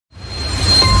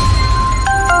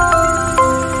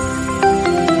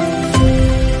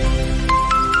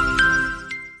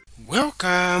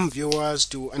Welcome viewers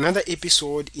to another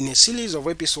episode in a series of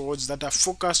episodes that are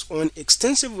focused on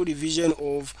extensive revision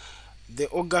of the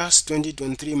August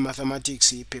 2023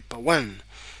 Mathematics Paper 1.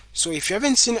 So if you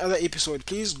haven't seen other episodes,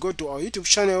 please go to our YouTube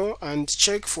channel and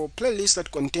check for playlist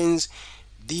that contains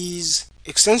these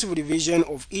extensive revision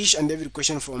of each and every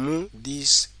question from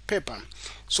this paper.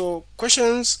 So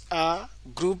questions are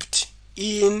grouped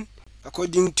in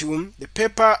according to the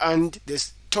paper and the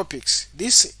topics.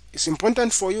 This is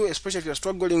important for you, especially if you're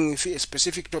struggling with a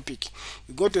specific topic.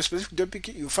 You go to a specific topic,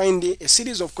 you find a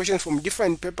series of questions from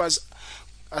different papers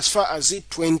as far as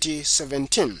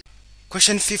 2017.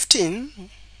 Question 15.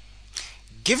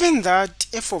 Given that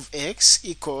f of x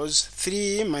equals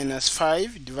 3 minus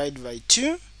 5 divided by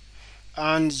 2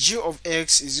 and g of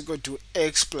x is equal to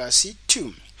x plus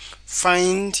 2,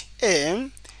 find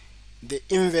a, the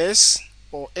inverse,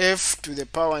 or f to the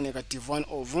power negative 1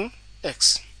 over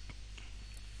x.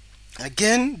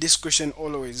 Again, this question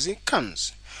always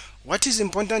comes. What is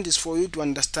important is for you to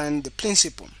understand the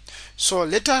principle. So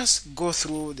let us go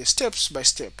through the steps by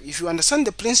step. If you understand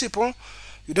the principle,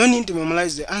 you don't need to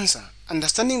memorize the answer.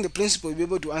 Understanding the principle, you'll be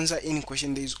able to answer any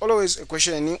question. There is always a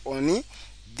question on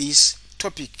this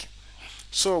topic.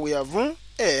 So we have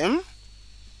m.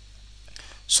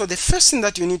 So the first thing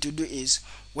that you need to do is,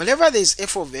 whenever there is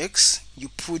f of x, you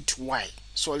put y.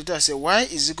 So let us say y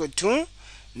is equal to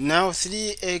now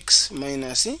 3x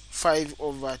minus 5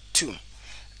 over 2.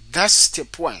 That's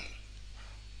step 1.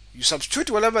 You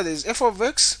substitute wherever there is f of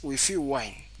x with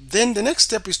y. Then the next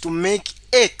step is to make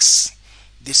x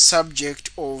the subject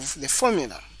of the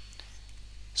formula.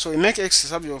 So we make x the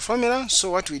subject of the formula.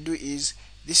 So what we do is,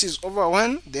 this is over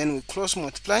 1, then we cross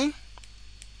multiply.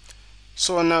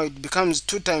 So now it becomes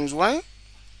 2 times y,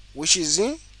 which is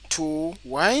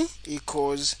 2y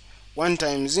equals 1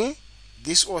 times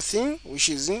this whole thing, which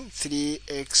is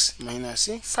 3x minus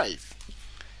 5.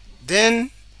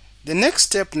 Then the next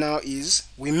step now is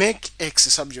we make x the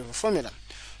subject of the formula.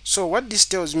 So what this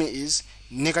tells me is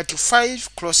negative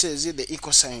 5 crosses the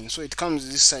equal sign, so it comes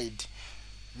this side,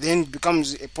 then it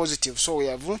becomes a positive. So we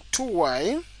have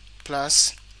 2y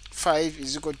plus 5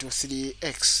 is equal to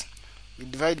 3x. We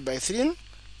divide by 3,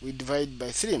 we divide by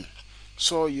 3.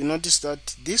 So you notice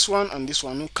that this one and this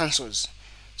one cancels.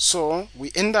 So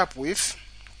we end up with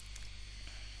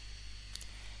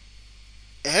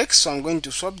x. So I'm going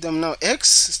to swap them now. X,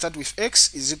 start with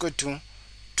x, is equal to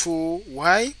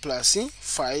 2y plus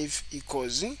 5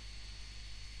 equals,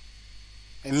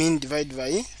 divide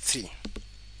by 3.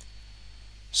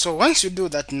 So once you do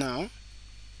that now,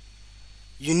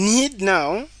 you need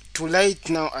now to write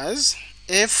now as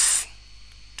f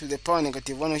to the power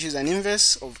negative 1, which is an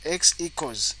inverse of x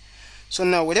equals. So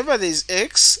now wherever there is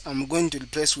x, I'm going to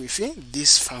replace with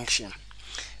this function.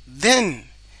 Then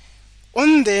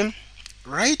on the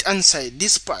right hand side,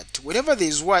 this part, wherever there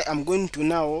is y, I'm going to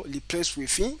now replace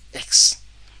with x.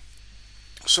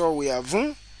 So we have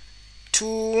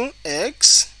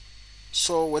 2x.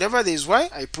 So wherever there is y,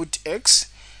 I put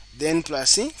x, then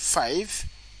plus 5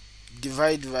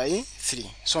 divided by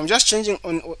 3. So I'm just changing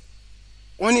on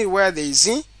only where there is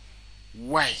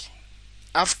y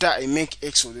after I make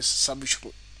x of the subject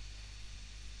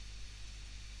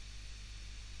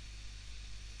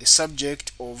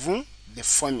of the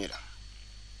formula.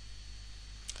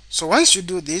 So once you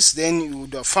do this, then you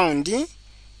would have found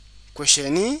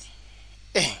question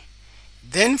A.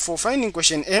 Then for finding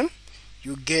question A,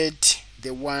 you get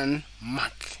the 1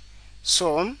 mark.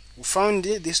 So we found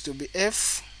this to be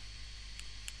f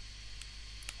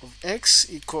of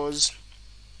x equals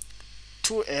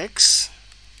 2x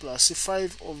plus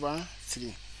 5 over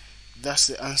 3. That's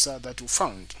the answer that we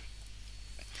found.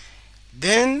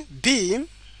 Then B,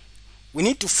 we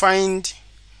need to find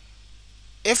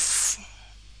f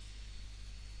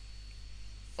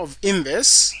of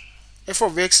inverse, f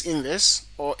of x inverse,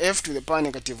 or f to the power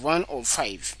negative 1 of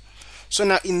 5. So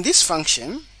now in this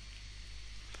function,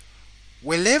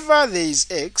 wherever there is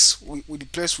x, we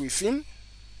replace with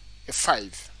a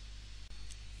 5.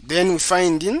 Then we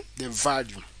find in the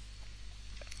value.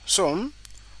 So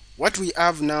what we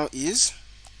have now is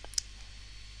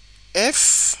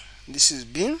f, this is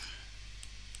b.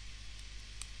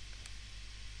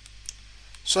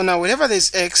 So now wherever there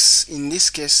is x, in this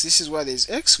case, this is where there is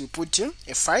x, we put in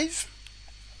a 5.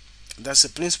 That's the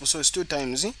principle. So it's 2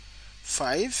 times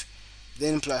 5,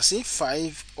 then plus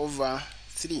 5 over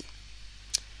 3.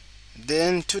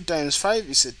 Then 2 times 5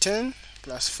 is a 10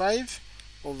 plus 5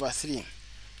 over 3,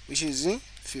 which is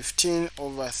 15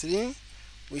 over 3,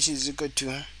 which is equal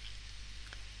to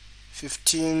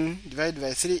 15 divided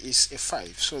by 3 is a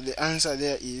 5. So the answer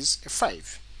there is a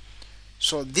 5.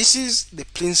 So this is the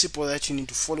principle that you need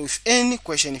to follow with any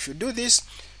question. If you do this,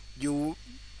 you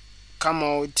come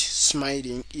out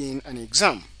smiling in an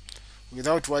exam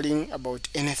without worrying about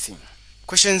anything.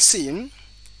 Question C,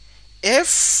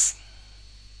 f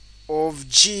of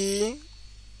g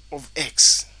of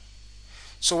x.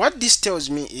 So what this tells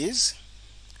me is,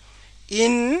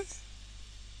 in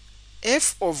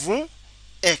f of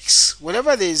x,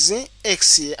 wherever there is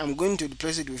x here, I'm going to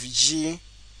replace it with g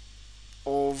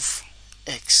of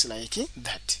x, like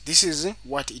that. This is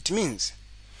what it means.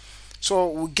 So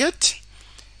we get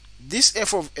this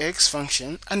f of x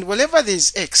function, and wherever there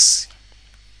is x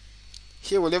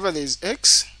here, wherever there is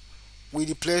x, we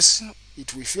replace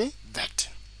it with that.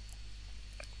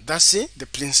 That's the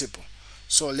principle.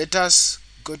 So let us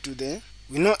go to the,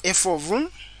 we know f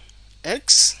of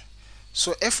x,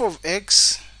 so f of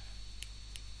x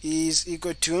is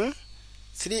equal to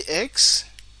 3x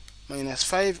minus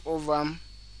 5 over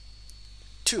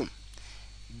 2.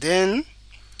 Then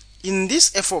in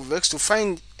this f of x, to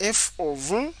find f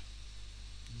of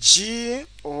g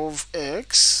of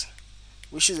x,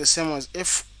 which is the same as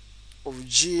f of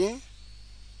g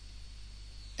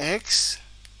x,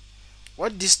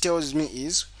 what this tells me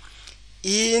is,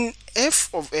 in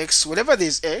f of x, whatever there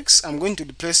is x, I'm going to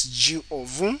replace g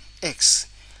of x.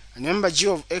 And remember, g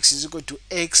of x is equal to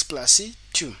x plus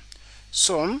 2.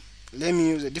 So let me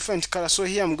use a different color. So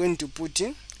here I'm going to put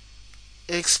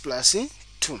x plus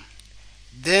 2.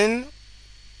 Then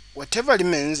whatever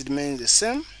remains the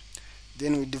same.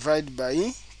 Then we divide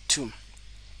by 2.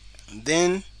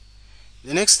 Then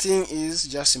the next thing is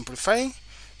just simplifying.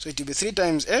 So it will be 3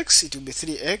 times x, it will be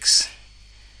 3x.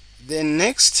 Then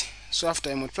next, so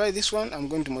after I multiply this one, I'm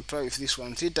going to multiply with this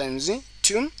one. 3 times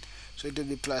 2, so it will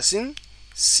be plus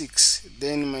 6.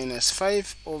 Then minus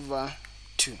 5 over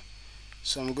 2.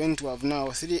 So I'm going to have now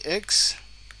 3x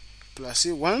plus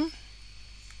 1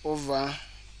 over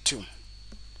 2,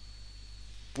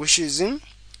 which is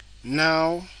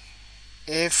now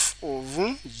f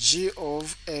of g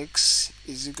of x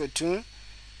is equal to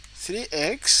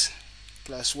 3x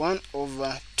plus 1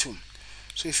 over 2.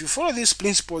 So if you follow these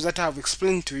principles that I have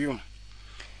explained to you,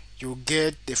 you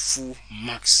get the full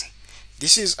marks.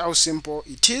 This is how simple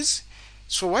it is.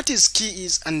 So what is key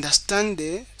is understand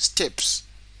the steps.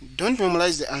 Don't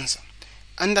memorize the answer.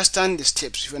 Understand the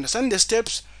steps. If you understand the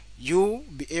steps, you'll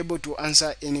be able to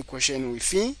answer any question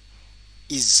with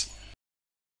ease.